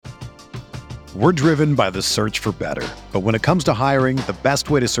We're driven by the search for better. But when it comes to hiring, the best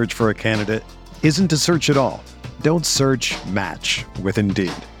way to search for a candidate isn't to search at all. Don't search, match with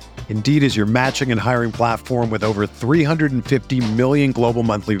Indeed. Indeed is your matching and hiring platform with over 350 million global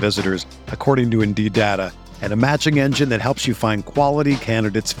monthly visitors, according to Indeed data, and a matching engine that helps you find quality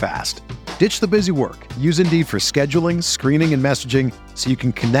candidates fast. Ditch the busy work. Use Indeed for scheduling, screening, and messaging so you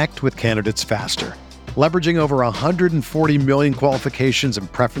can connect with candidates faster. Leveraging over 140 million qualifications and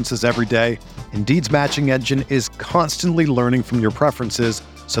preferences every day, Indeed's matching engine is constantly learning from your preferences,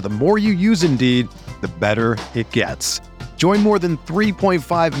 so the more you use Indeed, the better it gets. Join more than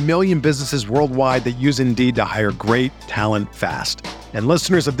 3.5 million businesses worldwide that use Indeed to hire great talent fast. And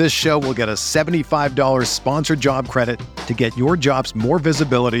listeners of this show will get a $75 sponsored job credit to get your jobs more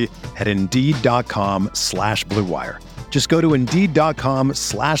visibility at Indeed.com/Blue Wire. Just go to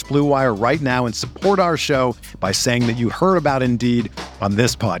Indeed.com/Blue Wire right now and support our show by saying that you heard about Indeed on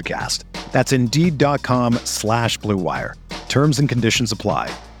this podcast. That's Indeed.com/Blue Wire. Terms and conditions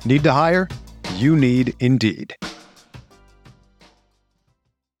apply. Need to hire? You need Indeed.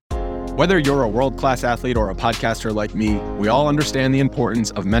 Whether you're a world-class athlete or a podcaster like me, we all understand the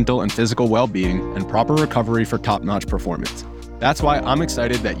importance of mental and physical well-being and proper recovery for top-notch performance. That's why I'm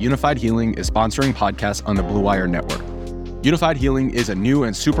excited that Unified Healing is sponsoring podcasts on the Blue Wire Network. Unified Healing is a new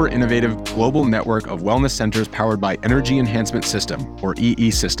and super innovative global network of wellness centers powered by Energy Enhancement System, or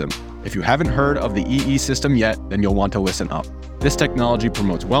EE System. If you haven't heard of the EE System yet, then you'll want to listen up. This technology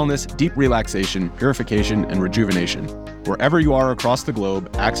promotes wellness, deep relaxation, purification, and rejuvenation. Wherever you are across the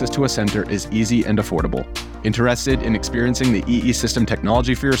globe, access to a center is easy and affordable. Interested in experiencing the EE System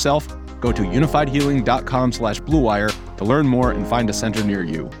technology for yourself? Go to unifiedhealing.com/Blue Wire to learn more and find a center near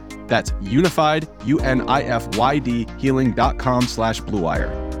you. That's unified, UNIFYD, healing.com/Blue Wire.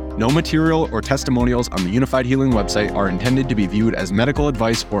 No material or testimonials on the Unified Healing website are intended to be viewed as medical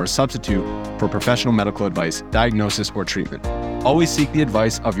advice or a substitute for professional medical advice, diagnosis, or treatment. Always seek the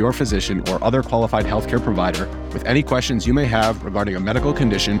advice of your physician or other qualified healthcare provider with any questions you may have regarding a medical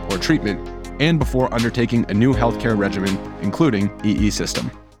condition or treatment and before undertaking a new healthcare regimen, including EE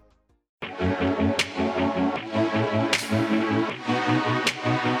System.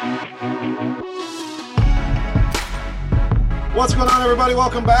 What's going on, everybody?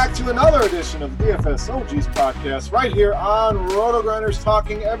 Welcome back to another edition of the DFS OGs podcast right here on RotoGrinders,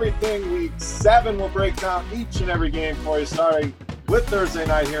 talking everything Week 7. We'll break down each and every game for you, starting with Thursday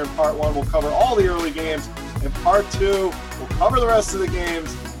night here in Part 1. We'll cover all the early games. In Part 2, we'll cover the rest of the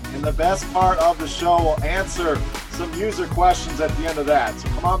games. In the best part of the show, we'll answer some user questions at the end of that. So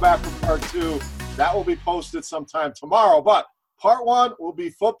come on back for Part 2. That will be posted sometime tomorrow. But Part 1 will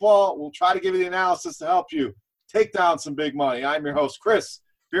be football. We'll try to give you the analysis to help you take down some big money. I'm your host, Chris,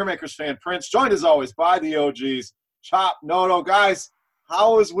 Beermakers fan Prince, joined as always by the OGs, Chop, Noto. Guys,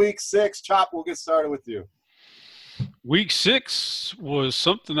 how was Week 6? Chop, we'll get started with you. Week 6 was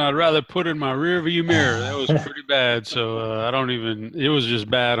something I'd rather put in my rearview mirror. That was pretty bad. So it was just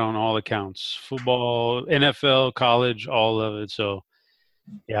bad on all accounts. Football, NFL, college, all of it. So,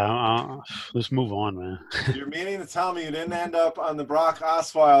 yeah, let's move on, man. You're meaning to tell me you didn't end up on the Brock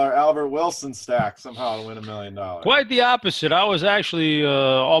Osweiler, Albert Wilson stack somehow to win $1 million? Quite the opposite. I was actually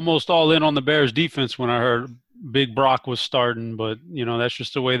almost all in on the Bears defense when I heard Big Brock was starting, but that's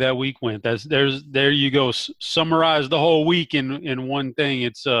just the way that week went. There you go. Summarize the whole week in one thing.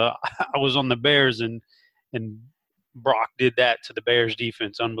 It's I was on the Bears and Brock did that to the Bears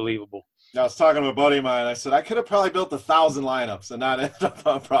defense. Unbelievable. I was talking to a buddy of mine. I said I could have probably built 1,000 lineups and not ended up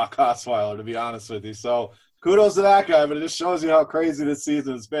on Brock Osweiler, to be honest with you. So kudos to that guy, but it just shows you how crazy this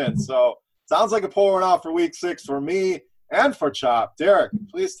season has been. So sounds like a pouring off for Week 6 for me and for Chop. Derek,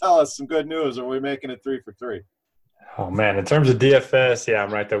 please tell us some good news, or are we making it 3 for 3? Oh, man. In terms of DFS, yeah,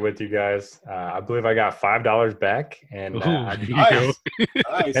 I'm right there with you guys. I believe I got $5 back. And nice.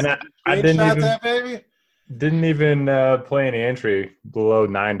 And I didn't even that, baby. Didn't even play any entry below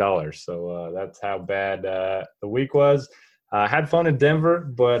 $9. So that's how bad the week was. Had fun in Denver,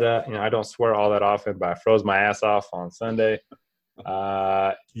 but I don't swear all that often, but I froze my ass off on Sunday.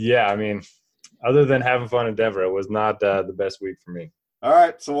 Yeah, I mean, other than having fun in Denver, it was not the best week for me. All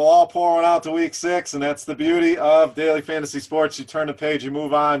right, so we'll all pour one out to Week 6, and that's the beauty of daily fantasy sports. You turn the page, you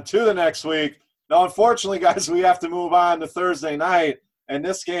move on to the next week. Now, unfortunately, guys, we have to move on to Thursday night, and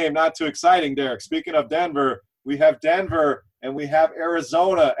this game, not too exciting, Derek. Speaking of Denver, we have Denver and we have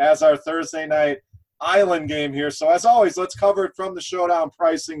Arizona as our Thursday night island game here. So, as always, let's cover it from the showdown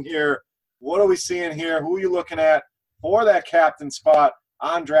pricing here. What are we seeing here? Who are you looking at for that captain spot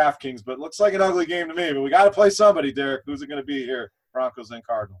on DraftKings? But it looks like an ugly game to me, but we got to play somebody, Derek. Who's it going to be here? Broncos and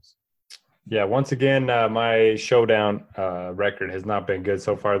Cardinals. Yeah, once again, my showdown record has not been good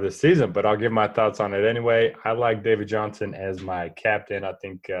so far this season, but I'll give my thoughts on it anyway. I like David Johnson as my captain. I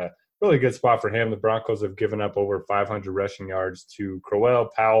think really good spot for him. The Broncos have given up over 500 rushing yards to Crowell,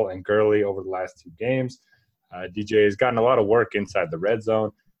 Powell, and Gurley over the last 2 games. DJ has gotten a lot of work inside the red zone.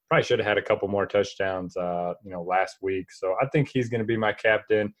 Probably should have had a couple more touchdowns, last week. So I think he's going to be my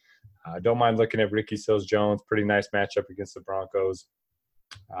captain. Don't mind looking at Ricky Seals-Jones. Pretty nice matchup against the Broncos.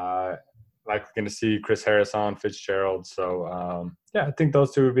 Like we're going to see Chris Harris on Fitzgerald. So, I think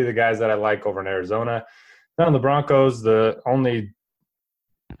those two would be the guys that I like over in Arizona. Then on the Broncos, the only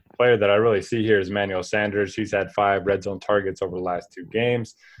player that I really see here is Emmanuel Sanders. He's had 5 red zone targets over the last 2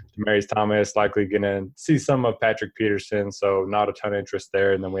 games. Demaryius Thomas likely going to see some of Patrick Peterson, so not a ton of interest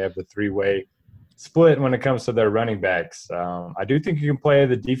there. And then we have the 3-way split when it comes to their running backs. I do think you can play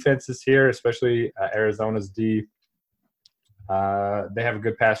the defenses here, especially Arizona's D. They have a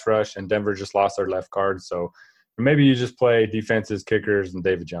good pass rush, and Denver just lost their left guard. So maybe you just play defenses, kickers, and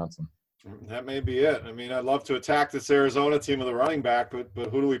David Johnson. That may be it. I mean, I'd love to attack this Arizona team with a running back, but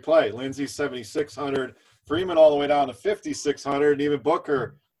who do we play? Lindsey, 7,600. Freeman all the way down to 5,600. And even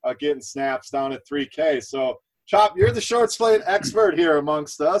Booker getting snaps down at 3K. So, Chop, you're the short slate expert here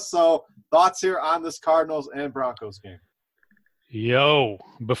amongst us. So, thoughts here on this Cardinals and Broncos game? Yo,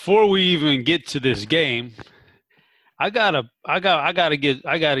 before we even get to this game, I gotta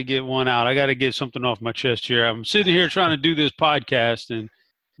get one out. I gotta get something off my chest here. I'm sitting here trying to do this podcast, and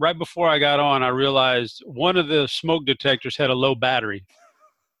right before I got on, I realized one of the smoke detectors had a low battery.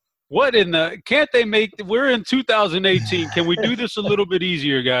 What in the – can't they make – we're in 2018. Can we do this a little bit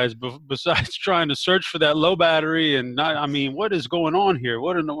easier, guys, besides trying to search for that low battery and not – I mean, what is going on here?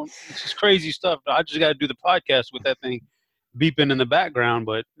 This is crazy stuff. I just got to do the podcast with that thing beeping in the background.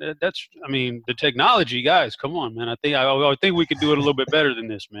 But that's – I mean, the technology, guys, come on, man. I think we could do it a little bit better than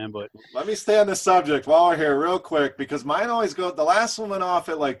this, man. But let me stay on this subject while we're here real quick, because mine always go – the last one went off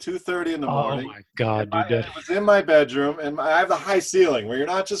at like 2:30 in the morning. Oh, my God, dude. It was in my bedroom, and I have the high ceiling where you're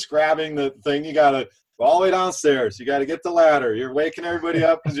not just grabbing the thing. You got to go all the way downstairs. You got to get the ladder. You're waking everybody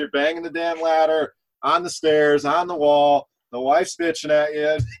up because you're banging the damn ladder on the stairs, on the wall. The wife's bitching at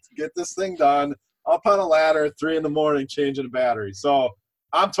you to get this thing done. Up on a ladder at 3 in the morning changing a battery. So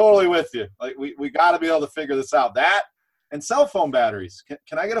I'm totally with you. Like we got to be able to figure this out. That and cell phone batteries.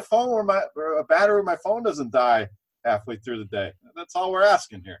 Can I get a phone or a battery where my phone doesn't die halfway through the day? That's all we're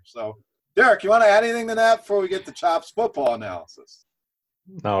asking here. So, Derek, you want to add anything to that before we get to Chop's football analysis?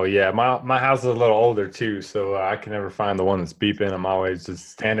 Oh, yeah. My house is a little older, too, so I can never find the one that's beeping. I'm always just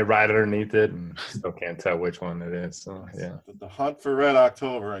standing right underneath it and still can't tell which one it is. So, yeah. The hunt for Red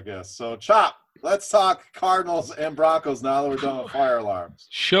October, I guess. So, Chop, let's talk Cardinals and Broncos now that we're done with fire alarms.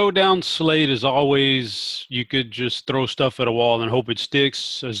 Showdown slate is always you could just throw stuff at a wall and hope it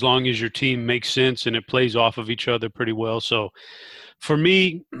sticks as long as your team makes sense and it plays off of each other pretty well. So, for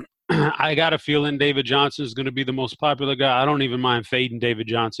me – I got a feeling David Johnson is going to be the most popular guy. I don't even mind fading David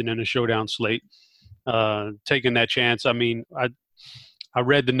Johnson in a showdown slate, taking that chance. I mean, I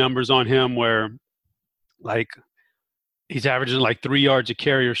read the numbers on him where, like, he's averaging like 3 yards a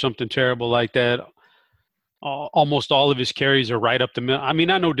carry or something terrible like that. Almost all of his carries are right up the middle. I mean,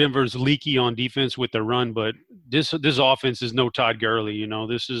 I know Denver's leaky on defense with the run, but this offense is no Todd Gurley. You know,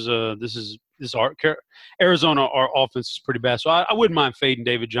 this is our Arizona. Our offense is pretty bad, so I wouldn't mind fading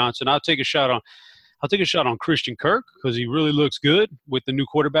David Johnson. I'll take a shot on Christian Kirk because he really looks good with the new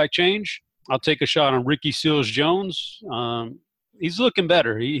quarterback change. I'll take a shot on Ricky Seals-Jones. He's looking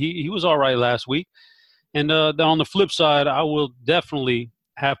better. He was all right last week. And then on the flip side, I will definitely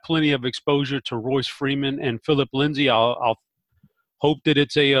have plenty of exposure to Royce Freeman and Phillip Lindsay. I'll hope that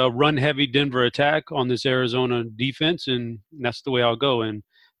it's a run-heavy Denver attack on this Arizona defense, and that's the way I'll go. And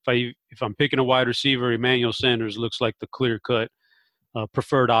if I'm picking a wide receiver, Emmanuel Sanders looks like the clear-cut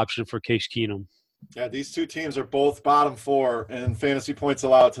preferred option for Case Keenum. Yeah, these two teams are both bottom 4 in fantasy points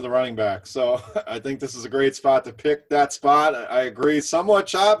allowed to the running back. So I think this is a great spot to pick that spot. I agree. Somewhat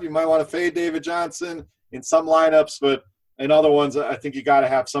Chop. You might want to fade David Johnson in some lineups, but in other ones, I think you got to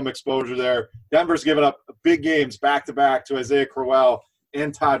have some exposure there. Denver's given up big games back-to-back to Isaiah Crowell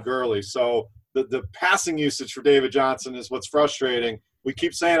and Todd Gurley. So the passing usage for David Johnson is what's frustrating. We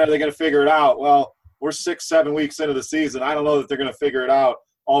keep saying, are they going to figure it out? Well, we're 6-7 weeks into the season. I don't know that they're going to figure it out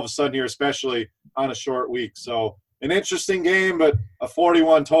all of a sudden here, especially on a short week. So an interesting game, but a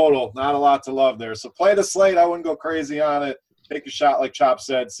 41 total. Not a lot to love there. So play the slate. I wouldn't go crazy on it. Take a shot like Chop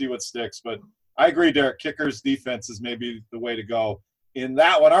said, see what sticks. But I agree, Derek. Kickers defense is maybe the way to go in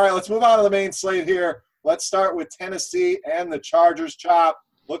that one. All right, let's move on to the main slate here. Let's start with Tennessee and the Chargers. Chop.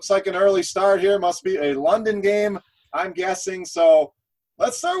 Looks like an early start here. Must be a London game, I'm guessing. So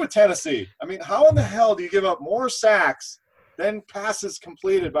Let's start with Tennessee. I mean, how in the hell do you give up more sacks than passes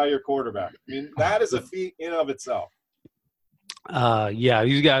completed by your quarterback? I mean, that is a feat in of itself. Yeah,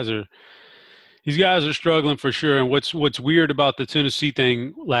 these guys are struggling for sure. And what's weird about the Tennessee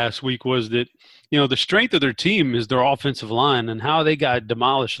thing last week was that, the strength of their team is their offensive line, and how they got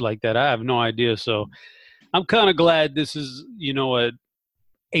demolished like that, I have no idea. So I'm kind of glad this is, a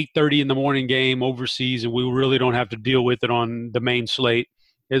 8:30 in the morning game overseas, and we really don't have to deal with it on the main slate.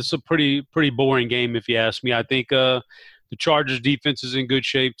 It's a pretty boring game, if you ask me. I think the Chargers defense is in good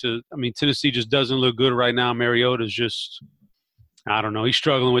shape. Tennessee just doesn't look good right now. Mariota's just, I don't know. He's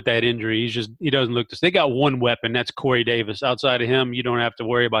struggling with that injury. He doesn't look this. They got one weapon. That's Corey Davis. Outside of him, you don't have to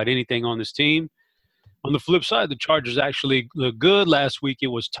worry about anything on this team. On the flip side, the Chargers actually look good. Last week it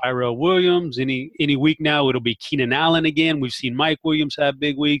was Tyrell Williams. Any week now it'll be Keenan Allen again. We've seen Mike Williams have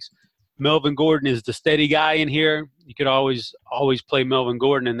big weeks. Melvin Gordon is the steady guy in here. You could always play Melvin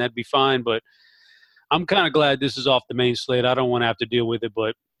Gordon, and that'd be fine. But I'm kind of glad this is off the main slate. I don't want to have to deal with it.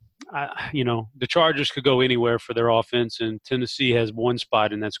 But, the Chargers could go anywhere for their offense, and Tennessee has one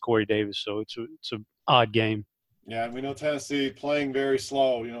spot, and that's Corey Davis. So it's an odd game. Yeah, and we know Tennessee playing very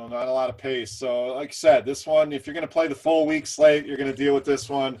slow, not a lot of pace. So, like you said, this one, if you're going to play the full week slate, you're going to deal with this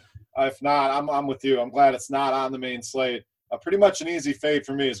one. If not, I'm with you. I'm glad it's not on the main slate. Pretty much an easy fade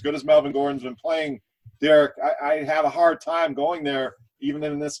for me. As good as Melvin Gordon's been playing, Derek, I have a hard time going there even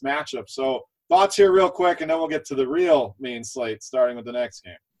in this matchup. So, thoughts here real quick, and then we'll get to the real main slate starting with the next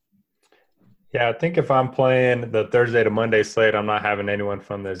game. Yeah, I think if I'm playing the Thursday to Monday slate, I'm not having anyone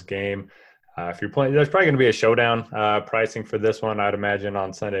from this game. If you're playing, there's probably going to be a showdown pricing for this one, I'd imagine,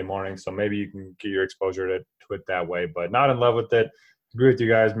 on Sunday morning. So maybe you can get your exposure to it that way. But not in love with it. Agree with you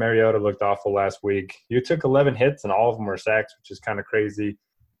guys. Mariota looked awful last week. You took 11 hits, and all of them were sacks, which is kind of crazy.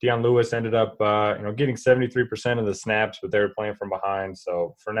 Deion Lewis ended up, getting 73% of the snaps, but they were playing from behind.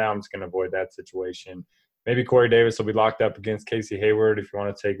 So for now, I'm just going to avoid that situation. Maybe Corey Davis will be locked up against Casey Hayward if you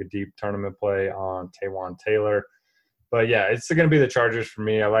want to take a deep tournament play on Taywan Taylor. But, yeah, it's going to be the Chargers for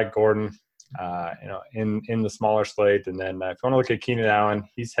me. I like Gordon. In the smaller slate. And then if you want to look at Keenan Allen,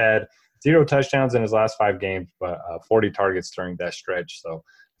 he's had 0 touchdowns in his last 5 games, but 40 targets during that stretch. So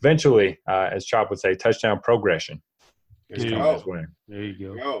eventually, as Chop would say, touchdown progression. There you go. There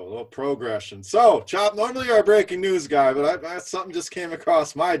you go. A little progression. So, Chop, normally you're a breaking news guy, but something just came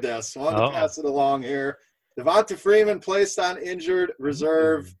across my desk. So I want to pass it along here. Devonta Freeman placed on injured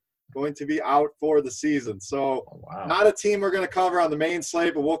reserve, going to be out for the season. So Not a team we're going to cover on the main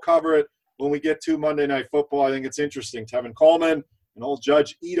slate, but we'll cover it when we get to Monday Night Football. I think it's interesting. Tevin Coleman and old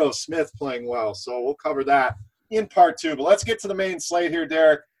Judge Ito Smith playing well. So we'll cover that in part 2. But let's get to the main slate here,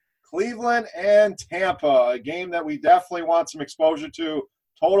 Derek. Cleveland and Tampa, a game that we definitely want some exposure to.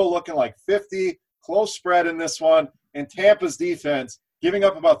 Total looking like 50. Close spread in this one. And Tampa's defense giving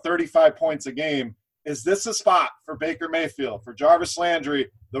up about 35 points a game. Is this a spot for Baker Mayfield, for Jarvis Landry,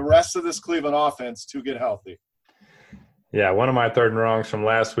 the rest of this Cleveland offense to get healthy? Yeah, one of my third and wrongs from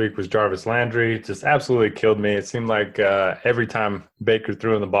last week was Jarvis Landry. Just absolutely killed me. It seemed like every time Baker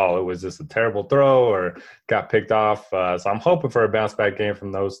threw in the ball, it was just a terrible throw or got picked off. So I'm hoping for a bounce-back game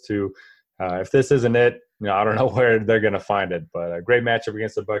from those two. If this isn't it, I don't know where they're going to find it. But a great matchup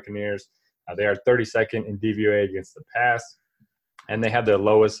against the Buccaneers. They are 32nd in DVOA against the pass, and they have the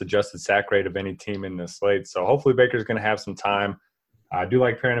lowest adjusted sack rate of any team in the slate. So hopefully Baker's going to have some time. I do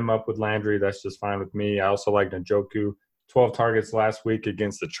like pairing him up with Landry. That's just fine with me. I also like Njoku. 12 targets last week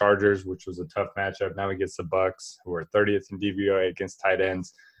against the Chargers, which was a tough matchup. Now he gets the Bucks, who are 30th in DVOA against tight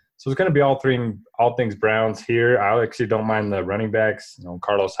ends. So it's going to be all things Browns here. I actually don't mind the running backs.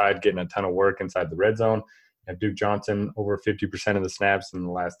 Carlos Hyde getting a ton of work inside the red zone. You have Duke Johnson over 50% of the snaps in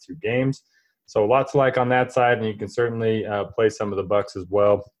the last 2 games. So lots to like on that side, and you can certainly play some of the Bucks as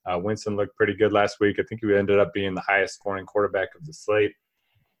well. Winston looked pretty good last week. I think he ended up being the highest scoring quarterback of the slate.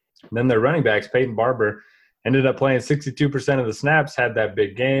 And then their running backs, Peyton Barber, ended up playing 62% of the snaps, had that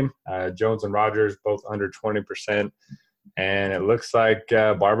big game. Jones and Rodgers both under 20%. And it looks like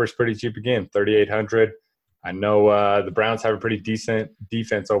Barber's pretty cheap again, $3,800. I know the Browns have a pretty decent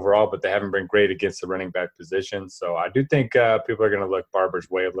defense overall, but they haven't been great against the running back position. So I do think people are going to look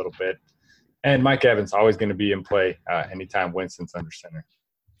Barber's way a little bit. And Mike Evans always going to be in play anytime Winston's under center.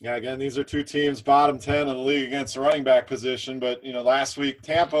 Yeah, again, these are 2 teams bottom 10 in the league against the running back position. But, last week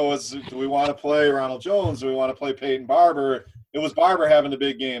Tampa was, do we want to play Ronald Jones? Do we want to play Peyton Barber? It was Barber having the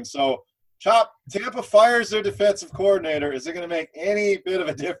big game. So, Chop, Tampa fires their defensive coordinator. Is it going to make any bit of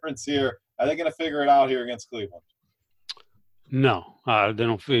a difference here? Are they going to figure it out here against Cleveland? No, they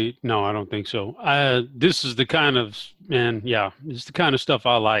don't. No, I don't think so. This is the kind of stuff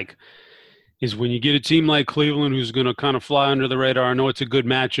I like. is when you get a team like Cleveland who's going to kind of fly under the radar. I know it's a good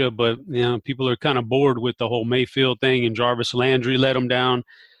matchup, but people are kind of bored with the whole Mayfield thing, and Jarvis Landry let them down.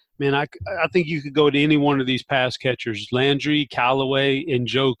 Man, I think you could go to any one of these pass catchers: Landry, Callaway,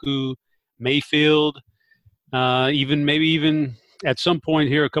 Njoku, Mayfield, even at some point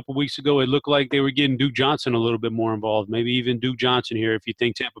here a couple weeks ago, it looked like they were getting Duke Johnson a little bit more involved. Maybe even Duke Johnson here if you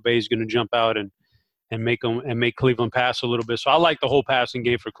think Tampa Bay is going to jump out and make Cleveland pass a little bit. So I like the whole passing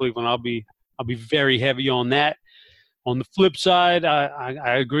game for Cleveland. I'll be very heavy on that. On the flip side,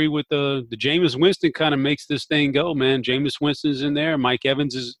 I agree with the Jameis Winston kind of makes this thing go, man. Jameis Winston's in there. Mike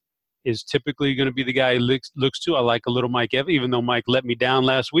Evans is typically going to be the guy he looks to. I like a little Mike Evans, even though Mike let me down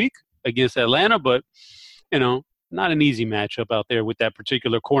last week against Atlanta. But, not an easy matchup out there with that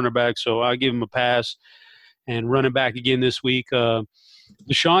particular cornerback. So I give him a pass. And running back again this week,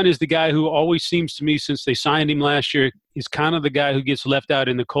 Deshaun is the guy who always seems to me, since they signed him last year, is kind of the guy who gets left out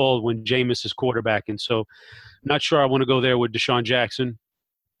in the cold when Jameis is quarterbacking. So not sure I want to go there with Deshaun Jackson.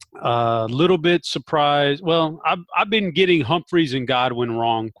 A little bit surprised. Well, I've been getting Humphreys and Godwin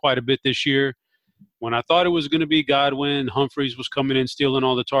wrong quite a bit this year. When I thought it was going to be Godwin, Humphreys was coming in stealing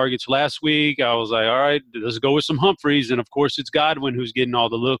all the targets last week. I was like, all right, let's go with some Humphreys. And, of course, it's Godwin who's getting all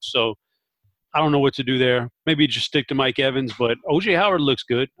the looks. So I don't know what to do there. Maybe just stick to Mike Evans. But O.J. Howard looks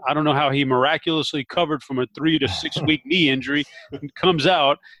good. I don't know how he miraculously covered from a 3 to 6 week knee injury, comes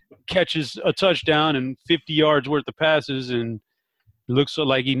out, catches a touchdown and 50 yards worth of passes, and looks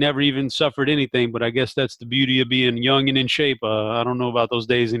like he never even suffered anything. But I guess that's the beauty of being young and in shape. I don't know about those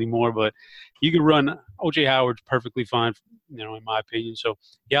days anymore, but you can run. O.J. Howard's perfectly fine, in my opinion. So,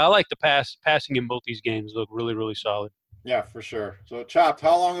 yeah, I like the passing in both these games. Look really, really solid. Yeah, for sure. So, Chopped,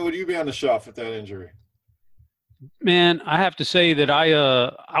 how long would you be on the shelf with that injury? Man, I have to say that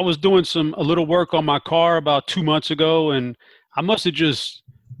I was doing a little work on my car about 2 months ago, and I must have just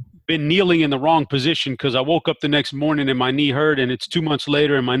been kneeling in the wrong position because I woke up the next morning and my knee hurt, and it's 2 months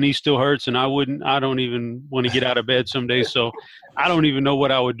later and my knee still hurts, and I don't even want to get out of bed some days. So I don't even know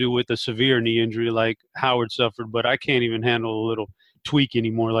what I would do with a severe knee injury like Howard suffered, but I can't even handle a little tweak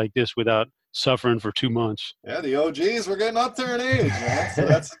anymore like this without suffering for 2 months. Yeah, the OGs, we're getting up there in age, man. So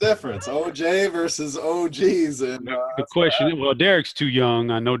that's the difference. OJ versus OGs. And the question, well, Derek's too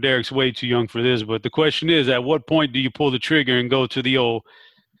young. I know Derek's way too young for this, but the question is, at what point do you pull the trigger and go to the old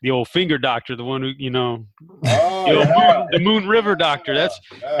finger doctor, the one who, the Moon River doctor? That's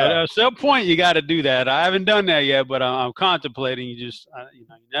at some point you got to do that. I haven't done that yet, but I'm contemplating. You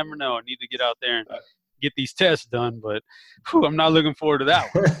never know. I need to get out there and get these tests done, but I'm not looking forward to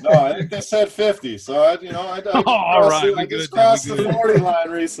that one. No, I think they said 50, so I just crossed the 40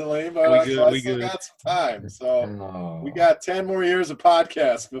 line recently, but I still got some time. So we got 10 more years of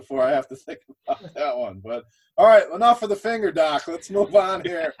podcasts before I have to think about that one. But all right, enough of the finger doc. Let's move on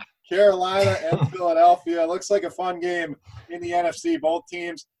here. Carolina and Philadelphia. Looks like a fun game in the NFC. Both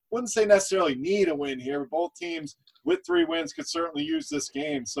teams wouldn't say necessarily need a win here, but both teams with 3 wins could certainly use this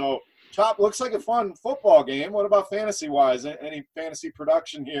game. So Chop, looks like a fun football game. What about fantasy-wise? Any fantasy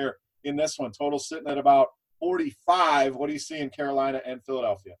production here in this one? Total sitting at about 45. What do you see in Carolina and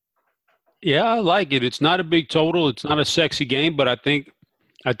Philadelphia? Yeah, I like it. It's not a big total. It's not a sexy game, but I think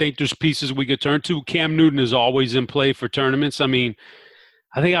there's pieces we could turn to. Cam Newton is always in play for tournaments. I mean,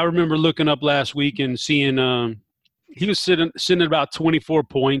 I think I remember looking up last week and seeing he was sitting at about 24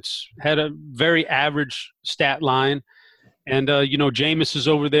 points, had a very average stat line. And, Jameis is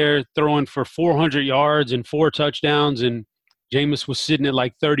over there throwing for 400 yards and 4 touchdowns, and Jameis was sitting at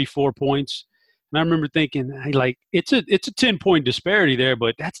like 34 points. And I remember thinking, hey, like, it's a 10-point disparity there,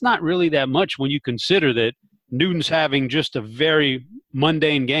 but that's not really that much when you consider that Newton's having just a very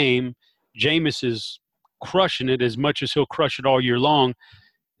mundane game. Jameis is crushing it as much as he'll crush it all year long.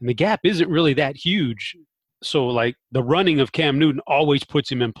 And the gap isn't really that huge. So, like, the running of Cam Newton always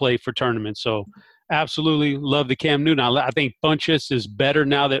puts him in play for tournaments. So, absolutely love the Cam Newton. I think Funchess is better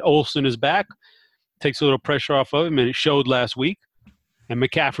now that Olsen is back. Takes a little pressure off of him, and it showed last week. And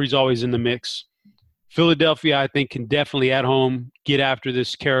McCaffrey's always in the mix. Philadelphia, I think, can definitely at home get after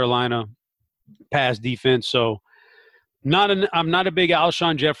this Carolina pass defense. So I'm not a big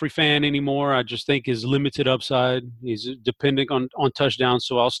Alshon Jeffrey fan anymore. I just think his limited upside. He's dependent on touchdowns.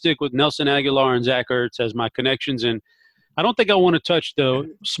 So I'll stick with Nelson Aguilar and Zach Ertz as my connections. And I don't think I want to touch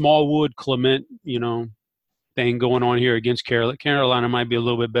the Smallwood Clement, thing going on here against Carolina. Carolina might be a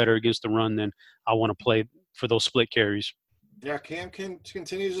little bit better against the run than I want to play for those split carries. Yeah, Cam can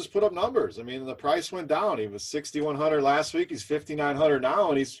continue to just put up numbers. I mean, the price went down. He was 6,100 last week. He's 5,900 now,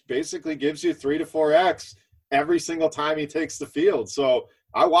 and he's basically gives you 3 to 4x every single time he takes the field. So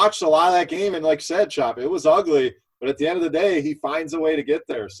I watched a lot of that game, and like you said, Chop, it was ugly, but at the end of the day, he finds a way to get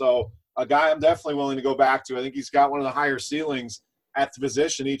there. So a guy I'm definitely willing to go back to. I think he's got one of the higher ceilings at the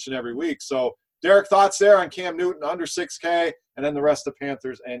position each and every week. So, Derek, thoughts there on Cam Newton under 6K, and then the rest of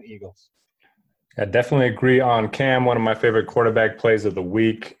Panthers and Eagles? I definitely agree on Cam, one of my favorite quarterback plays of the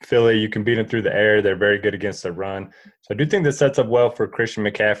week. Philly, you can beat them through the air. They're very good against the run. So I do think this sets up well for Christian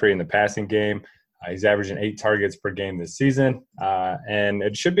McCaffrey in the passing game. He's averaging 8 targets per game this season. And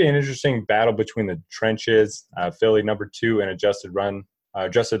it should be an interesting battle between the trenches. Philly, number 2 in adjusted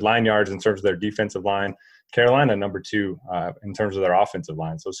line yards in terms of their defensive line. Carolina, number 2 in terms of their offensive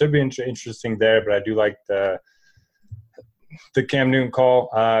line. So it should be interesting there, but I do like the Cam Newton call.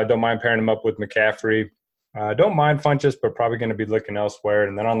 Don't mind pairing him up with McCaffrey. Don't mind Funchess, but probably going to be looking elsewhere.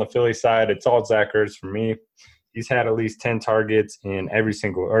 And then on the Philly side, it's all Zach Ertz for me. He's had at least 9 targets in every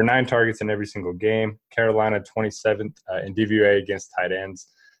single game. Carolina 27th in DVOA against tight ends.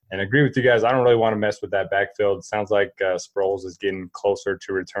 And I agree with you guys. I don't really want to mess with that backfield. It sounds like Sproles is getting closer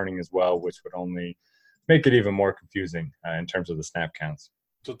to returning as well, which would only make it even more confusing in terms of the snap counts.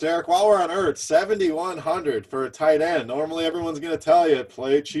 So, Derek, while we're on Earth, 7,100 for a tight end. Normally, everyone's going to tell you,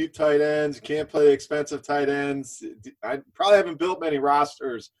 play cheap tight ends. You can't play expensive tight ends. I probably haven't built many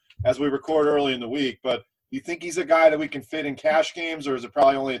rosters as we record early in the week, but do you think he's a guy that we can fit in cash games, or is it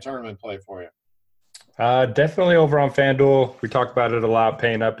probably only a tournament play for you? Definitely over on FanDuel. We talk about it a lot.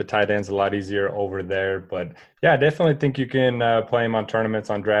 Paying up to tight ends a lot easier over there. But, yeah, I definitely think you can play him on tournaments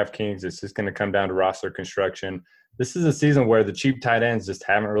on DraftKings. It's just going to come down to roster construction. This is a season where the cheap tight ends just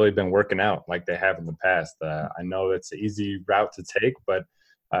haven't really been working out like they have in the past. I know it's an easy route to take, but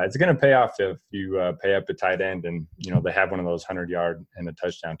it's going to pay off if you pay up a tight end and, they have one of those 100-yard and a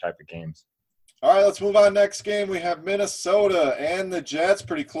touchdown type of games. All right, let's move on. Next game, we have Minnesota and the Jets.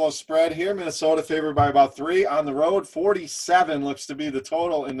 Pretty close spread here. Minnesota favored by about 3 on the road. 47 looks to be the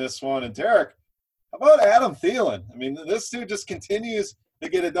total in this one. And Derek, how about Adam Thielen? I mean, this dude just continues to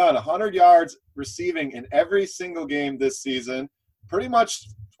get it done. 100 yards receiving in every single game this season. Pretty much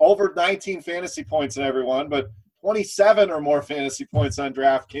over 19 fantasy points in every one, but 27 or more fantasy points on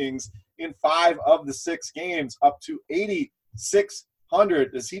DraftKings in 5 of the 6 games, up to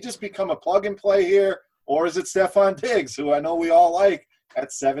 8,600. Does he just become a plug-and-play here, or is it Stephon Diggs, who I know we all like,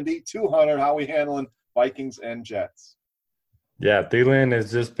 at 7,200? How we handling Vikings and Jets? Yeah, Thielen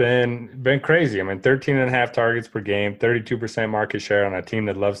has just been crazy. I mean, 13.5 targets per game, 32% market share on a team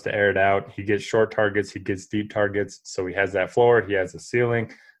that loves to air it out. He gets short targets. He gets deep targets. So he has that floor. He has a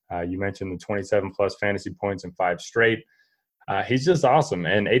ceiling. You mentioned the 27-plus fantasy points in 5 straight. He's just awesome.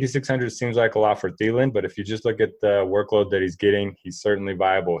 And 8,600 seems like a lot for Thielen, but if you just look at the workload that he's getting, he's certainly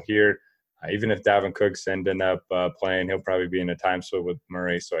viable here. Even if Dalvin Cook's ending up playing, he'll probably be in a time split with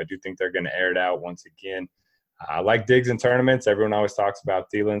Murray. So I do think they're going to air it out once again. I like Diggs in tournaments. Everyone always talks about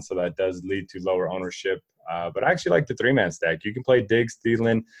Thielen, so that does lead to lower ownership. But I actually like the 3-man stack. You can play Diggs,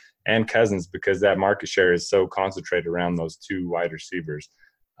 Thielen, and Cousins because that market share is so concentrated around those 2 wide receivers.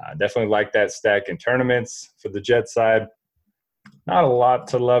 Definitely like that stack in tournaments. For the Jets side, not a lot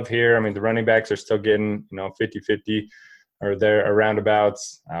to love here. I mean, the running backs are still getting, 50-50 or they're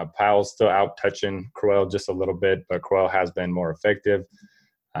roundabouts. Powell's still out touching Crowell just a little bit, but Crowell has been more effective.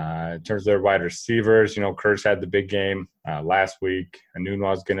 In terms of their wide receivers, Kurtz had the big game last week.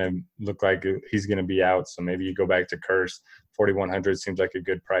 Anunwa's going to look like he's going to be out, so maybe you go back to Kurtz. 4,100 seems like a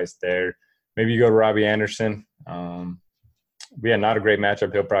good price there. Maybe you go to Robbie Anderson. Not a great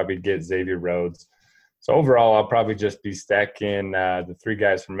matchup. He'll probably get Xavier Rhodes. So overall, I'll probably just be stacking the 3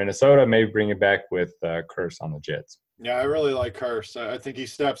 guys from Minnesota, maybe bring it back with Kurtz on the Jets. Yeah, I really like Kurtz. I think he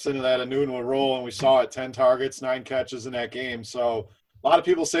steps into that Anunwa role, and we saw it, 10 targets, 9 catches in that game. So a lot of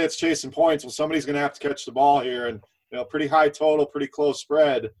people say it's chasing points. Well, somebody's going to have to catch the ball here, and pretty high total, pretty close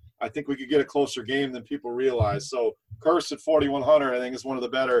spread. I think we could get a closer game than people realize. So Kurtz at 4,100, I think, is one of the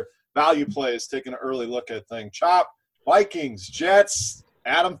better value plays, taking an early look at things. Chop, Vikings, Jets,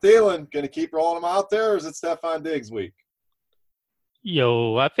 Adam Thielen, going to keep rolling them out there, or is it Stephon Diggs week?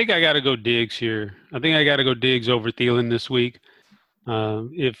 Yo, I think I got to go Diggs here. I think I got to go Diggs over Thielen this week.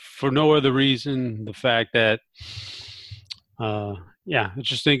 If for no other reason, the fact that I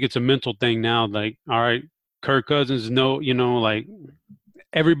just think it's a mental thing now. Like, all right, Kirk Cousins,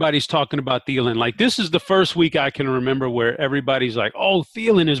 everybody's talking about Thielen. Like, this is the first week I can remember where everybody's like, oh,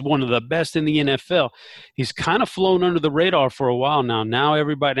 Thielen is one of the best in the NFL. He's kind of flown under the radar for a while now. Now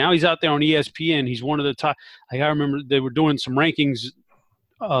he's out there on ESPN. He's one of the top. Like, I remember they were doing some rankings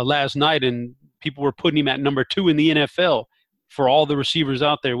last night, and people were putting him at number 2 in the NFL for all the receivers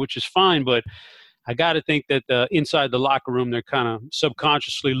out there, which is fine. But I got to think that inside the locker room, they're kind of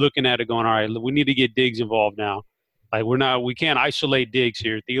subconsciously looking at it going, all right, we need to get Diggs involved now. Like, we can't isolate Diggs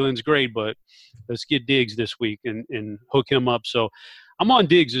here. Thielen's great, but let's get Diggs this week and hook him up. So I'm on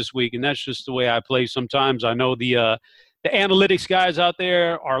Diggs this week, and that's just the way I play sometimes. I know the analytics guys out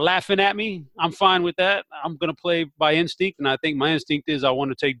there are laughing at me. I'm fine with that. I'm going to play by instinct, and I think my instinct is I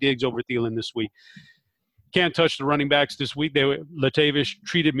want to take Diggs over Thielen this week. Can't touch the running backs this week. Latavius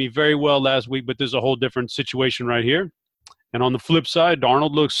treated me very well last week, but there's a whole different situation right here. And on the flip side,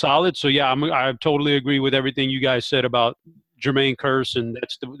 Darnold looks solid. So, yeah, I totally agree with everything you guys said about Jermaine Kearse, and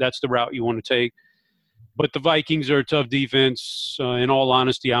that's the route you want to take. But the Vikings are a tough defense. In all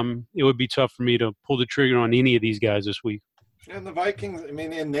honesty, it would be tough for me to pull the trigger on any of these guys this week. And the Vikings, I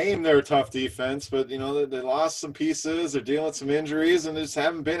mean, in name, they're a tough defense, but, you know, they lost some pieces. They're dealing with some injuries, and they just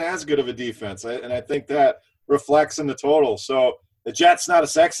haven't been as good of a defense. And I think that reflects in the total. So the Jets, not a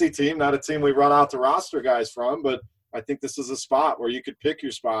sexy team, not a team we run out the roster guys from, but I think this is a spot where you could pick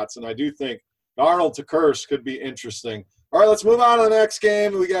your spots. And I do think Darnold to Kearse could be interesting. All right, let's move on to the next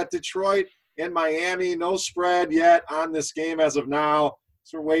game. We got Detroit in Miami. No spread yet on this game as of now.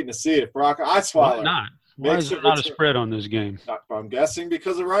 So we're waiting to see it. Brock Osweiler. Why not? Why is there not a spread on this game? I'm guessing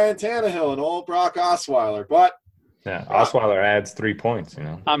because of Ryan Tannehill and old Brock Osweiler. But yeah, Osweiler adds 3 points, you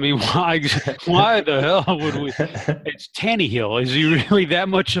know. I mean, why the hell would we? It's Tannehill. Is he really that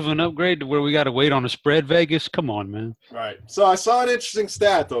much of an upgrade to where we got to wait on a spread, Vegas? Come on, man. Right. So I saw an interesting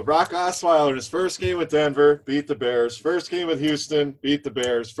stat, though. Brock Osweiler in his first game with Denver beat the Bears. First game with Houston beat the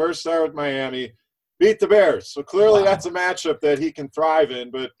Bears. First start with Miami beat the Bears. So clearly that's a matchup that he can thrive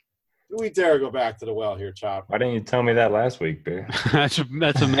in. But do we dare go back to the well here, Chop? Why didn't you tell me that last week, Bear? That's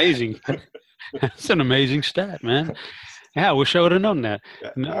amazing. That's an amazing stat, man. Yeah, I wish I would have known that.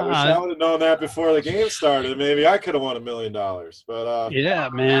 Yeah, I wish I would have known that before the game started. Maybe I could have won $1 million. But yeah,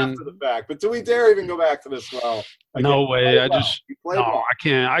 man. After the fact. But do we dare even go back to this well? No way. I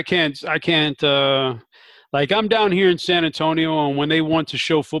can't. Like, I'm down here in San Antonio, and when they want to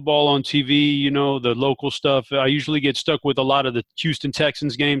show football on TV, you know, the local stuff, I usually get stuck with a lot of the Houston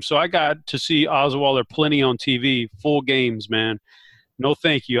Texans games. So I got to see Osweiler plenty on TV, full games, man. No,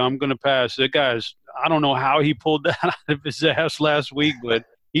 thank you. I'm going to pass. That guy's – I don't know how he pulled that out of his ass last week, but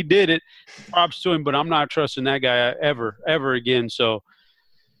he did it. Props to him, but I'm not trusting that guy ever again. So,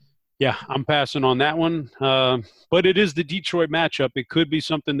 yeah, I'm passing on that one. But it is the Detroit matchup. It could be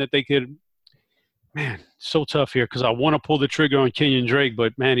something that they could – man, so tough here because I want to pull the trigger on Kenyon Drake,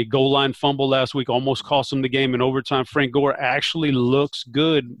 but, man, he goal line fumble last week, almost cost him the game in overtime. Frank Gore actually looks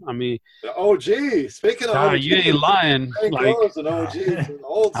good. I mean – the OG. Speaking of OG. You ain't lying. Frank Gore's an OG from the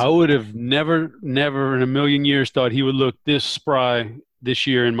old I would have never in a million years thought he would look this spry this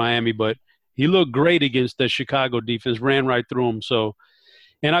year in Miami, but he looked great against the Chicago defense, ran right through him. So,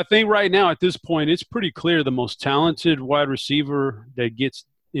 and I think right now at this point, it's pretty clear the most talented wide receiver that gets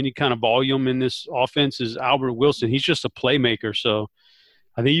any kind of volume in this offense is Albert Wilson. He's just a playmaker. So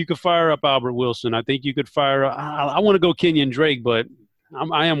I think you could fire up Albert Wilson. I think you could fire up – I want to go Kenyon Drake, but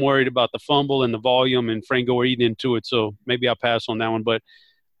I am worried about the fumble and the volume and Frank Gore eating into it. So maybe I'll pass on that one. But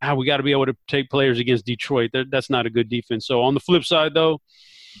we got to be able to take players against Detroit. That's not a good defense. So on the flip side, though,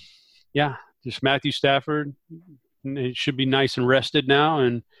 yeah, just Matthew Stafford. It should be nice and rested now,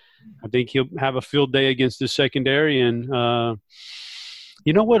 and I think he'll have a field day against the secondary. And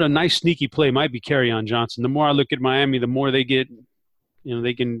you know what? A nice sneaky play might be Kerryon Johnson. The more I look at Miami, the more they get, you know,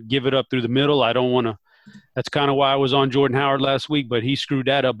 they can give it up through the middle. I don't want to – that's kind of why I was on Jordan Howard last week, but he screwed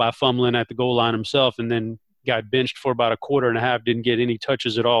that up by fumbling at the goal line himself and then got benched for about a quarter and a half, didn't get any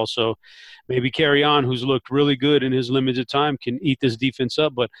touches at all. So maybe Kerryon, who's looked really good in his limited time, can eat this defense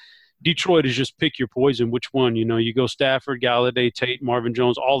up. But Detroit is just pick your poison. Which one? You know, you go Stafford, Galladay, Tate, Marvin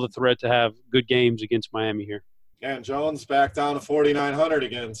Jones, all the threat to have good games against Miami here. And Jones back down to 4,900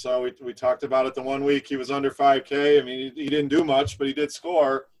 again. So we talked about it the 1 week. He was under 5K. I mean, he didn't do much, but he did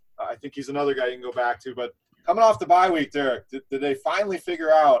score. I think he's another guy you can go back to. But coming off the bye week, Derek, did they finally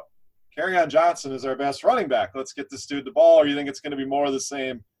figure out Kerryon Johnson is our best running back? Let's get this dude the ball. Or you think it's going to be more of the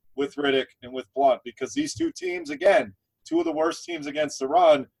same with Riddick and with Blunt? Because these two teams, again, two of the worst teams against the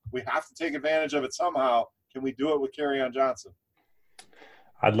run, we have to take advantage of it somehow. Can we do it with Kerryon Johnson?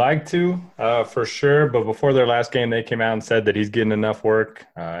 I'd like to, for sure. But before their last game, they came out and said that he's getting enough work.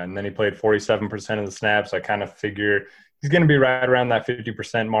 And then he played 47% of the snaps. I kind of figure he's going to be right around that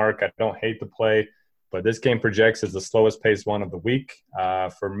 50% mark. I don't hate the play. But this game projects as the slowest paced one of the week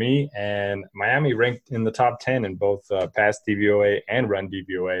for me. And Miami ranked in the top 10 in both pass DVOA and run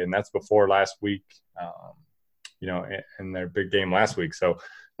DVOA. And that's before last week, in their big game last week. So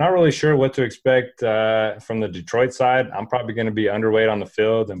not really sure what to expect from the Detroit side. I'm probably going to be underweight on the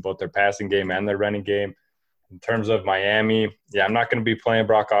field in both their passing game and their running game. In terms of Miami, yeah, I'm not going to be playing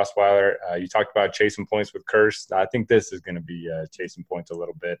Brock Osweiler. You talked about chasing points with Curse. I think this is going to be chasing points a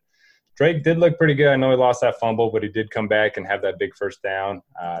little bit. Drake did look pretty good. I know he lost that fumble, but he did come back and have that big first down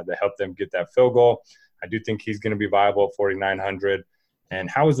that helped them get that field goal. I do think he's going to be viable at 4,900. And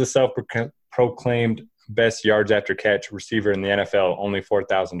how is the self-proclaimed best yards after catch receiver in the NFL only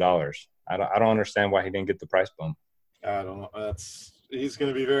 $4,000? I don't understand why he didn't get the price bump. I don't know. He's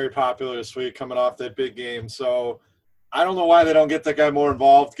going to be very popular this week coming off that big game. So I don't know why they don't get that guy more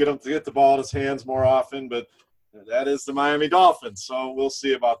involved, get him to get the ball in his hands more often, but that is the Miami Dolphins. So we'll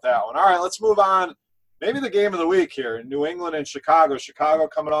see about that one. All right, let's move on. Maybe the game of the week here, New England and Chicago. Chicago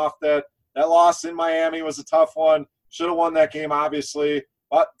coming off that loss in Miami was a tough one. Should have won that game, obviously,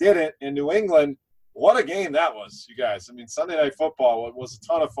 but didn't. In New England, what a game that was, you guys. I mean, Sunday Night Football was a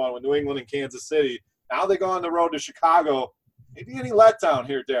ton of fun with New England and Kansas City. Now they go on the road to Chicago. Maybe any letdown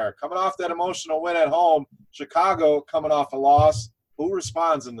here, Derek? Coming off that emotional win at home, Chicago coming off a loss. Who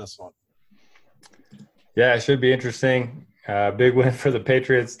responds in this one? Yeah, it should be interesting. Big win for the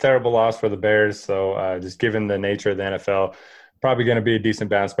Patriots, terrible loss for the Bears. So just given the nature of the NFL, probably going to be a decent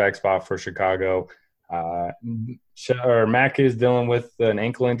bounce back spot for Chicago. Mac is dealing with an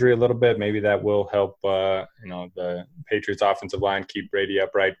ankle injury a little bit. Maybe that will help, the Patriots offensive line keep Brady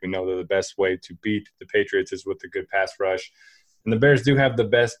upright. We know that the best way to beat the Patriots is with a good pass rush. And the Bears do have the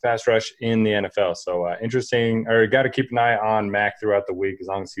best pass rush in the NFL. So interesting, or got to keep an eye on Mac throughout the week as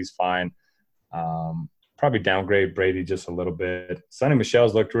long as he's fine. Probably downgrade Brady just a little bit. Sonny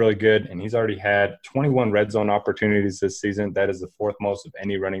Michel's looked really good, and he's already had 21 red zone opportunities this season. That is the fourth most of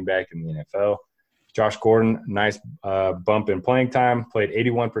any running back in the NFL. Josh Gordon, nice bump in playing time, played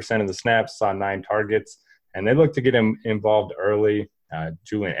 81% of the snaps, saw 9 targets, and they look to get him involved early.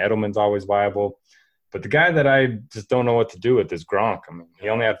 Julian Edelman's always viable. But the guy that I just don't know what to do with is Gronk. I mean, he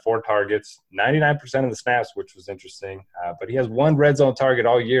only had 4 targets, 99% of the snaps, which was interesting. But he has 1 red zone target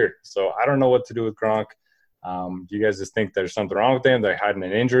all year. So I don't know what to do with Gronk. Do you guys just think there's something wrong with him? They're hiding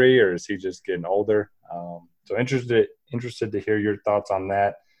an injury, or is he just getting older? So interested to hear your thoughts on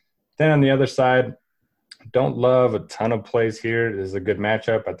that. Then on the other side, don't love a ton of plays here. It is a good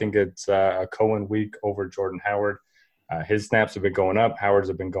matchup. I think it's a Cohen week over Jordan Howard. His snaps have been going up. Howard's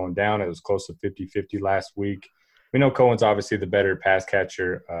have been going down. It was close to 50-50 last week. We know Cohen's obviously the better pass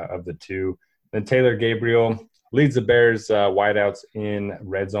catcher of the two. Then Taylor Gabriel leads the Bears wideouts in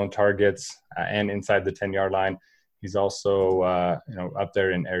red zone targets and inside the 10-yard line. He's also up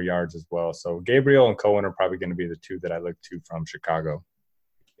there in air yards as well. So Gabriel and Cohen are probably going to be the two that I look to from Chicago.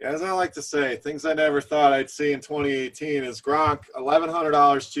 Yeah, as I like to say, things I never thought I'd see in 2018 is Gronk,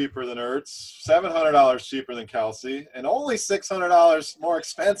 $1,100 cheaper than Ertz, $700 cheaper than Kelsey, and only $600 more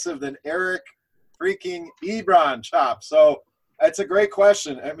expensive than Eric freaking Ebron Chop. So that's a great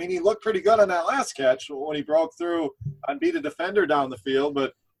question. I mean, he looked pretty good on that last catch when he broke through and beat a defender down the field,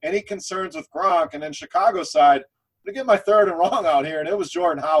 but any concerns with Gronk? And then Chicago side, I'm going to get my third and wrong out here, and it was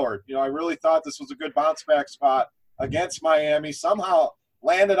Jordan Howard. I really thought this was a good bounce back spot against Miami. Somehow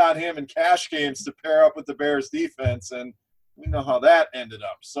landed on him in cash games to pair up with the Bears defense, and we know how that ended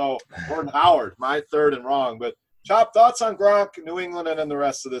up. So Jordan Howard, my third and wrong. But Chop, thoughts on Gronk, New England, and then the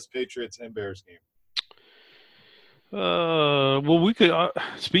rest of this Patriots and Bears game? Well, we could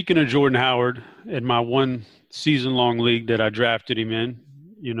speaking of Jordan Howard, in my one season-long league that I drafted him in,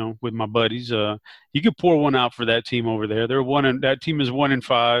 with my buddies, you could pour one out for that team over there. That team is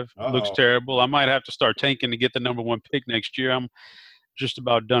 1-5. Looks terrible. I might have to start tanking to get the number 1 pick next year. I'm just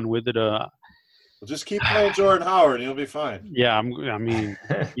about done with it. Well, just keep playing Jordan Howard and you'll be fine. Yeah,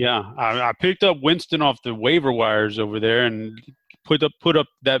 I picked up Winston off the waiver wires over there and put up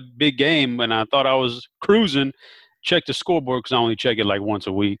that big game, and I thought I was cruising. Check the scoreboard because I only check it like once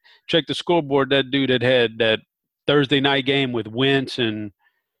a week. Check the scoreboard. That dude that had that Thursday night game with Wentz and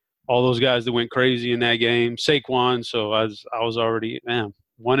all those guys that went crazy in that game, Saquon. So I was already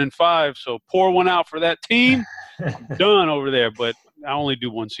 1-5. So pour one out for that team. I'm done over there, but I only do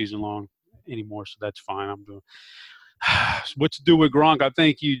one season long anymore, so that's fine. I'm doing what to do with Gronk. I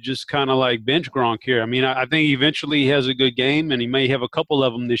think you just kind of like bench Gronk here. I mean, I think eventually he has a good game, and he may have a couple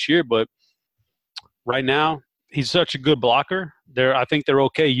of them this year, but right now he's such a good blocker. I think they're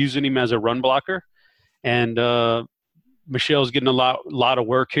okay using him as a run blocker, and Michel's getting a lot of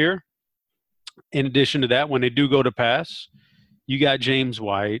work here. In addition to that, when they do go to pass, you got James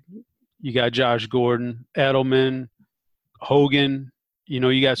White, you got Josh Gordon, Edelman, Hogan.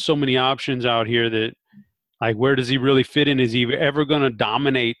 You got so many options out here that, like, where does he really fit in? Is he ever going to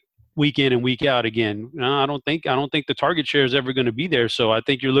dominate week in and week out again? No, I don't think the target share is ever going to be there. So I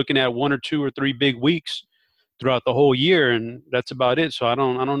think you're looking at 1 or 2 or 3 big weeks throughout the whole year, and that's about it. So I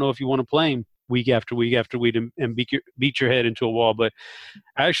don't know if you want to play him week after week after week and beat your head into a wall. But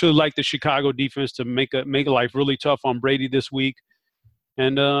I actually like the Chicago defense to make life really tough on Brady this week.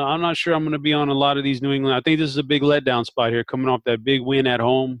 And I'm not sure I'm going to be on a lot of these New England. I think this is a big letdown spot here, coming off that big win at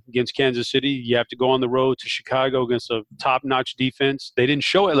home against Kansas City. You have to go on the road to Chicago against a top-notch defense. They didn't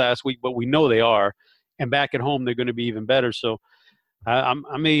show it last week, but we know they are. And back at home, they're going to be even better. So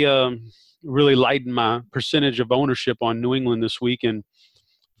I may really lighten my percentage of ownership on New England this week. And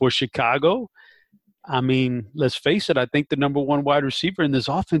for Chicago, I mean, let's face it, I think the number one wide receiver in this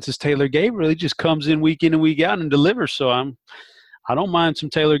offense is Taylor Gabriel. He just comes in week and week out and delivers. So I don't mind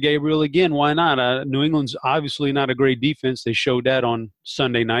some Taylor Gabriel again. Why not? New England's obviously not a great defense. They showed that on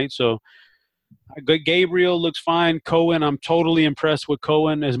Sunday night. So Gabriel looks fine. Cohen, I'm totally impressed with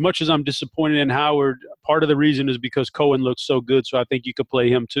Cohen. As much as I'm disappointed in Howard, part of the reason is because Cohen looks so good, so I think you could play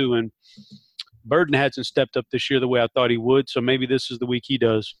him too. And Burden hasn't stepped up this year the way I thought he would, so maybe this is the week he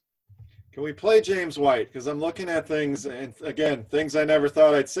does. Can we play James White? Because I'm looking at things, and again, things I never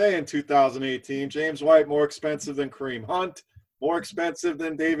thought I'd say in 2018. James White more expensive than Kareem Hunt, more expensive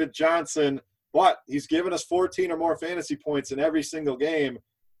than David Johnson, but he's given us 14 or more fantasy points in every single game.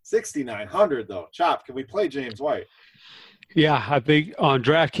 6,900 though. Chop, can we play James White? Yeah, I think on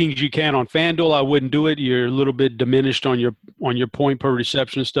DraftKings you can. On FanDuel, I wouldn't do it. You're a little bit diminished on your point per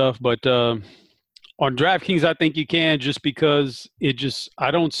reception stuff, but on DraftKings, I think you can, just because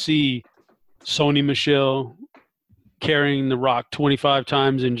I don't see Sony Michel carrying the rock 25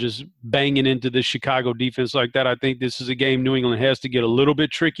 times and just banging into the Chicago defense like that. I think this is a game New England has to get a little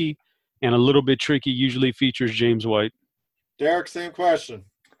bit tricky, and a little bit tricky usually features James White. Derek, same question.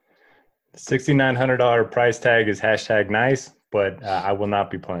 $6,900 price tag is #nice, but I will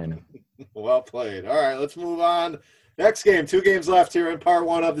not be playing him. Well played. All right, let's move on. Next game, 2 games left here in part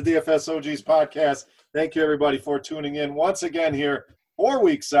 1 of the DFS OGs podcast. Thank you, everybody, for tuning in once again here for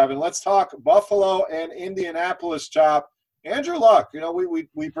Week 7. Let's talk Buffalo and Indianapolis, Chop. Andrew Luck,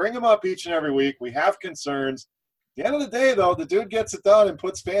 we bring him up each and every week. We have concerns. At the end of the day, though, the dude gets it done and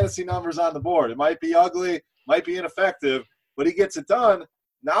puts fantasy numbers on the board. It might be ugly, might be ineffective, but he gets it done.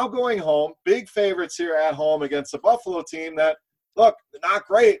 Now going home, big favorites here at home against a Buffalo team that, look, they're not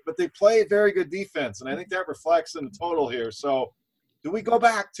great, but they play very good defense, and I think that reflects in the total here. So do we go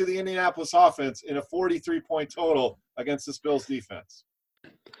back to the Indianapolis offense in a 43-point total against this Bills defense?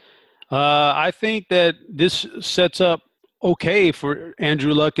 I think that this sets up okay for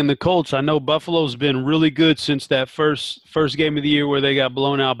Andrew Luck and the Colts. I know Buffalo's been really good since that first game of the year where they got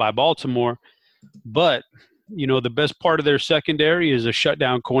blown out by Baltimore, but – the best part of their secondary is a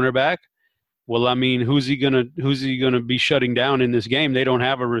shutdown cornerback. Well, I mean, who's he gonna be shutting down in this game? They don't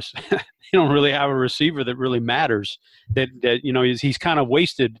have they don't really have a receiver that really matters. He's kind of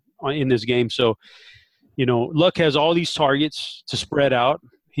wasted in this game. So, Luck has all these targets to spread out.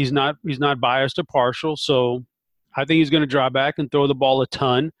 He's not biased or partial. So, I think he's going to drop back and throw the ball a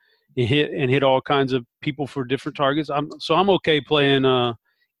ton and hit all kinds of people for different targets. I'm okay playing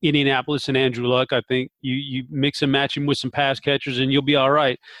Indianapolis and Andrew Luck. I think you mix and match him with some pass catchers and you'll be all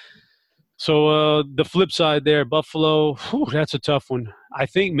right. So the flip side there, Buffalo, that's a tough one. I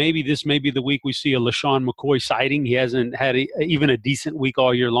think maybe this may be the week we see a LaShawn McCoy sighting. He hasn't had even a decent week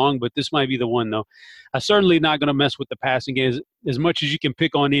all year long, but this might be the one, though. I'm certainly not going to mess with the passing game. As much as you can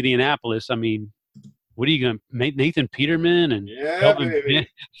pick on Indianapolis, I mean, what are you going to make Nathan Peterman and Kelvin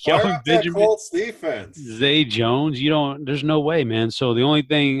Benjamin, Colts defense, Zay Jones? There's no way, man. So the only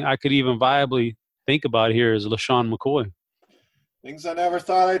thing I could even viably think about here is LaShawn McCoy. Things I never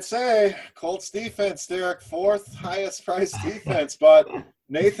thought I'd say. Colts defense, Derek, 4th highest priced defense, but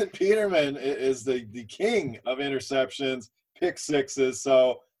Nathan Peterman is the king of interceptions, pick sixes.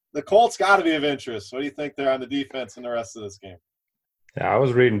 So the Colts got to be of interest. What do you think there on the defense in the rest of this game? Yeah, I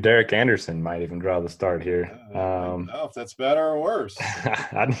was reading Derek Anderson might even draw the start here. I don't know if that's better or worse.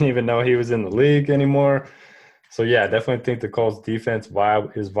 I didn't even know he was in the league anymore. So, yeah, I definitely think the Colts defense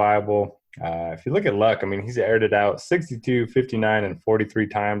is viable. If you look at Luck, I mean, he's aired it out 62, 59, and 43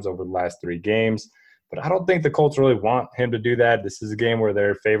 times over the last 3 games. But I don't think the Colts really want him to do that. This is a game where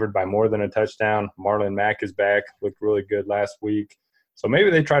they're favored by more than a touchdown. Marlon Mack is back, looked really good last week. So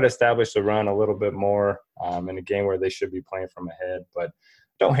maybe they try to establish the run a little bit more in a game where they should be playing from ahead. But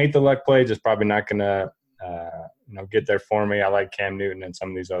don't hate the Luck play, just probably not going to get there for me. I like Cam Newton and some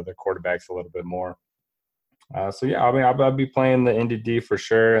of these other quarterbacks a little bit more. I'll be playing the Indy D for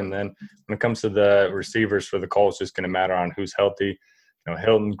sure. And then when it comes to the receivers for the Colts, it's going to matter on who's healthy.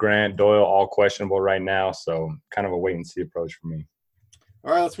 Hilton, Grant, Doyle, all questionable right now. So kind of a wait-and-see approach for me.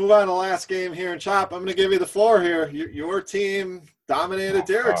 All right, let's move on to the last game here. And, Chop, I'm going to give you the floor here. Your team dominated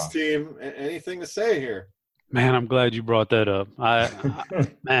Derek's team. Anything to say here? Man, I'm glad you brought that up.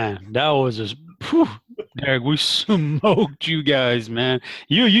 Man, that was just, whew, Derek, we smoked you guys, man.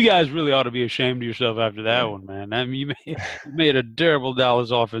 You guys really ought to be ashamed of yourself after that one, man. I mean, you made a terrible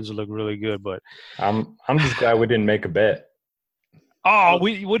Dallas offense look really good, but I'm just glad we didn't make a bet.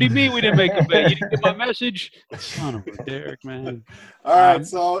 what do you mean we didn't make a bet? You didn't get my message? Son of a Derek, man. All right,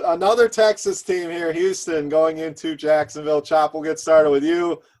 so another Texas team here, Houston, going into Jacksonville. Chop, we'll get started with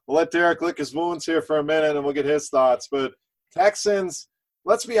you. We'll let Derek lick his wounds here for a minute, and we'll get his thoughts. But Texans,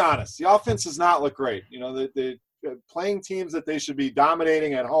 let's be honest, the offense does not look great. You know, they're playing teams that they should be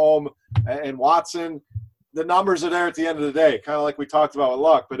dominating at home, and Watson, the numbers are there at the end of the day, kind of like we talked about with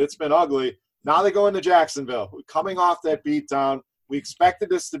Luck, but it's been ugly. Now they go into Jacksonville, coming off that beatdown. We expected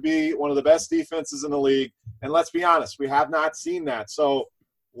this to be one of the best defenses in the league, and let's be honest, we have not seen that. So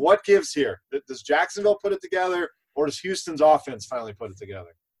what gives here? Does Jacksonville put it together, or does Houston's offense finally put it together?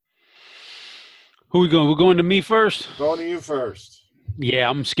 Who we going? We're going to me first? Going to you first. Yeah,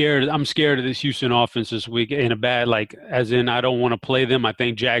 I'm scared. I'm scared of this Houston offense this week in a bad, as in I don't want to play them. I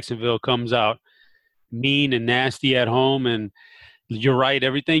think Jacksonville comes out mean and nasty at home, and you're right.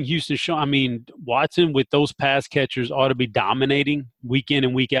 Everything Houston show. I mean, Watson with those pass catchers ought to be dominating week in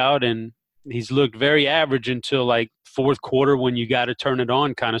and week out, and he's looked very average until fourth quarter when you got to turn it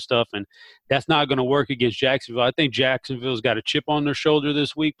on kind of stuff, and that's not going to work against Jacksonville. I think Jacksonville's got a chip on their shoulder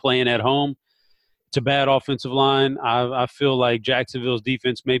this week playing at home. It's a bad offensive line. I feel like Jacksonville's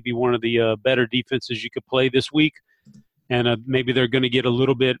defense may be one of the better defenses you could play this week, and maybe they're going to get a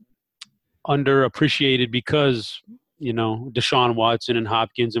little bit underappreciated because, you know, Deshaun Watson and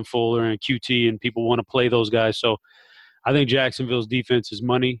Hopkins and Fuller and QT, and people want to play those guys. So I think Jacksonville's defense is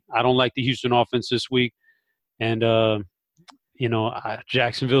money. I don't like the Houston offense this week. And,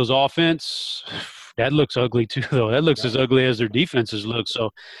 Jacksonville's offense, that looks ugly too, though. That looks as ugly as their defenses look.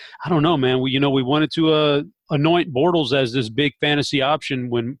 So I don't know, man. We wanted to anoint Bortles as this big fantasy option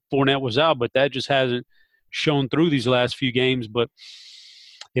when Fournette was out, but that just hasn't shown through these last few games. But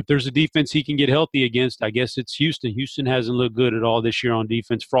if there's a defense he can get healthy against, I guess it's Houston. Houston hasn't looked good at all this year on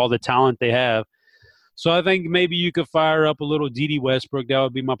defense for all the talent they have. So I think maybe you could fire up a little D.D. Westbrook. That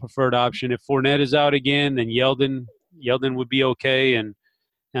would be my preferred option. If Fournette is out again, then Yeldon would be okay. And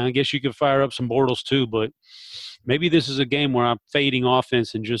I guess you could fire up some Bortles too. But maybe this is a game where I'm fading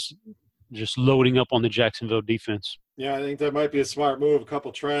offense and just loading up on the Jacksonville defense. Yeah, I think that might be a smart move. A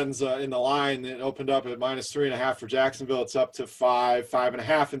couple trends in the line. It opened up at -3.5 for Jacksonville. It's up to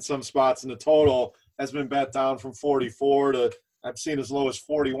 5.5 in some spots, and the total has been bet down from 44 to I've seen as low as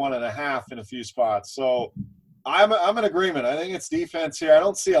 41.5 in a few spots. So I'm in agreement. I think it's defense here. I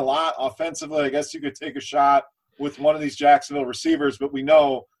don't see a lot offensively. I guess you could take a shot with one of these Jacksonville receivers, but we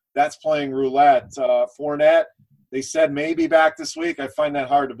know that's playing roulette. Fournette, they said maybe back this week. I find that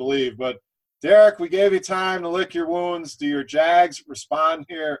hard to believe. But, Derek, we gave you time to lick your wounds. Do your Jags respond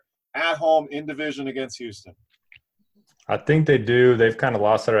here at home in division against Houston? I think they do. They've kind of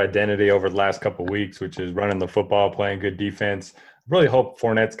lost their identity over the last couple of weeks, which is running the football, playing good defense. Really hope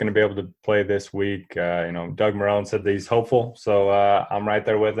Fournette's going to be able to play this week. Doug Marrone said that he's hopeful, so I'm right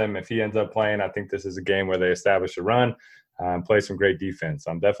there with him. If he ends up playing, I think this is a game where they establish a run and play some great defense.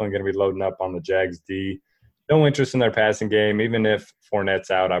 I'm definitely going to be loading up on the Jags D. No interest in their passing game. Even if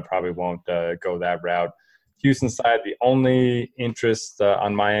Fournette's out, I probably won't go that route. Houston side, the only interest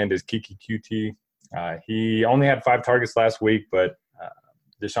on my end is Kiki QT. He only had 5 targets last week, but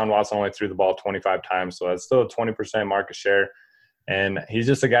Deshaun Watson only threw the ball 25 times, so that's still a 20% market share. And he's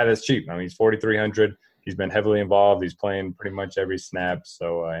just a guy that's cheap. I mean, he's 4,300. He's been heavily involved. He's playing pretty much every snap.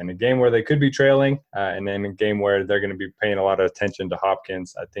 So in a game where they could be trailing and then a game where they're going to be paying a lot of attention to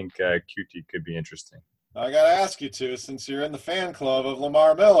Hopkins, I think QT could be interesting. I got to ask you two, since you're in the fan club of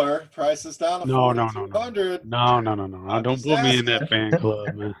Lamar Miller, price is down to $4,200. No. Don't put me in that fan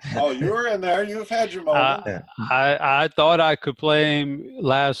club, man. Oh, you were in there. You've had your moment. I thought I could play him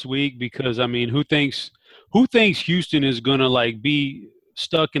last week because, I mean, who thinks Houston is going to, be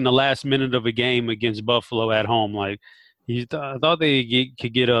stuck in the last minute of a game against Buffalo at home? I thought they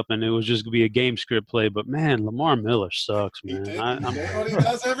could get up and it was just going to be a game script play. But, man, Lamar Miller sucks, man. He did what he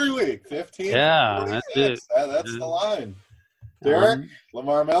does every week, 15. Yeah, that's it. That's the line. Derek,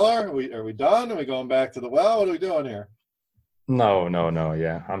 Lamar Miller, are we done? Are we going back to the well? What are we doing here? No.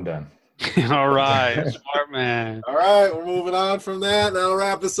 Yeah, I'm done. All right, smart man. All right, we're moving on from that. That'll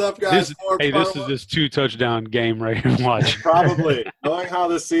wrap us up, guys. This is this 2-touchdown game right here. Watch. Probably. Knowing how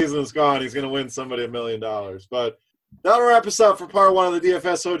this season's gone, he's going to win somebody $1 million. But that'll wrap us up for part 1 of the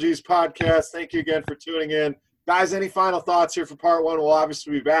DFS OGs podcast. Thank you again for tuning in. Guys, any final thoughts here for part 1? We'll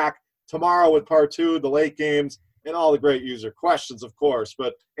obviously be back tomorrow with part 2, the late games, and all the great user questions, of course.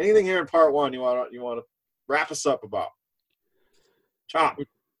 But anything here in part 1 you want to wrap us up about? Chop.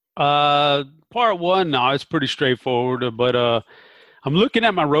 Part one, no, it's pretty straightforward, but I'm looking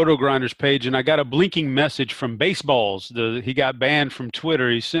at my Roto Grinders page, and I got a blinking message from Baseballs. He got banned from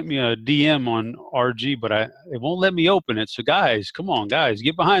Twitter. He sent me a DM on RG, but it won't let me open it. So, guys, come on, guys,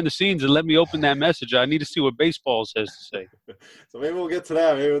 get behind the scenes and let me open that message. I need to see what Baseballs has to say. So maybe we'll get to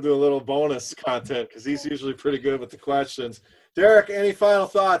that. Maybe we'll do a little bonus content because he's usually pretty good with the questions. Derek, any final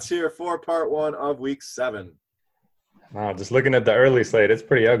thoughts here for part one of Week 7? Just looking at the early slate, it's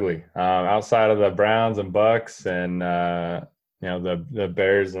pretty ugly. Outside of the Browns and Bucks and the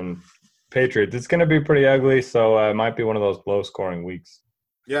Bears and Patriots, it's going to be pretty ugly. So it might be one of those low-scoring weeks.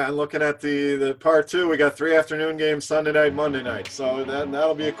 Yeah, and looking at the part 2, we got 3 afternoon games, Sunday night, Monday night. So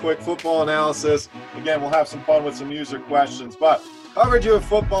that'll be a quick football analysis. Again, we'll have some fun with some user questions. But covered you with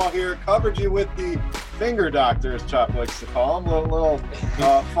football here, covered you with the finger doctor, as Chop likes to call him. Little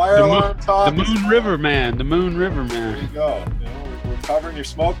fire alarm talk. The Moon River Man. There you go. We're covering your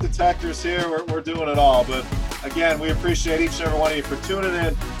smoke detectors here. We're doing it all. But again, we appreciate each and every one of you for tuning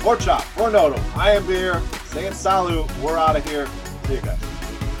in. For Chop, for Noto, I am Beer, saying salut. We're out of here. See you guys.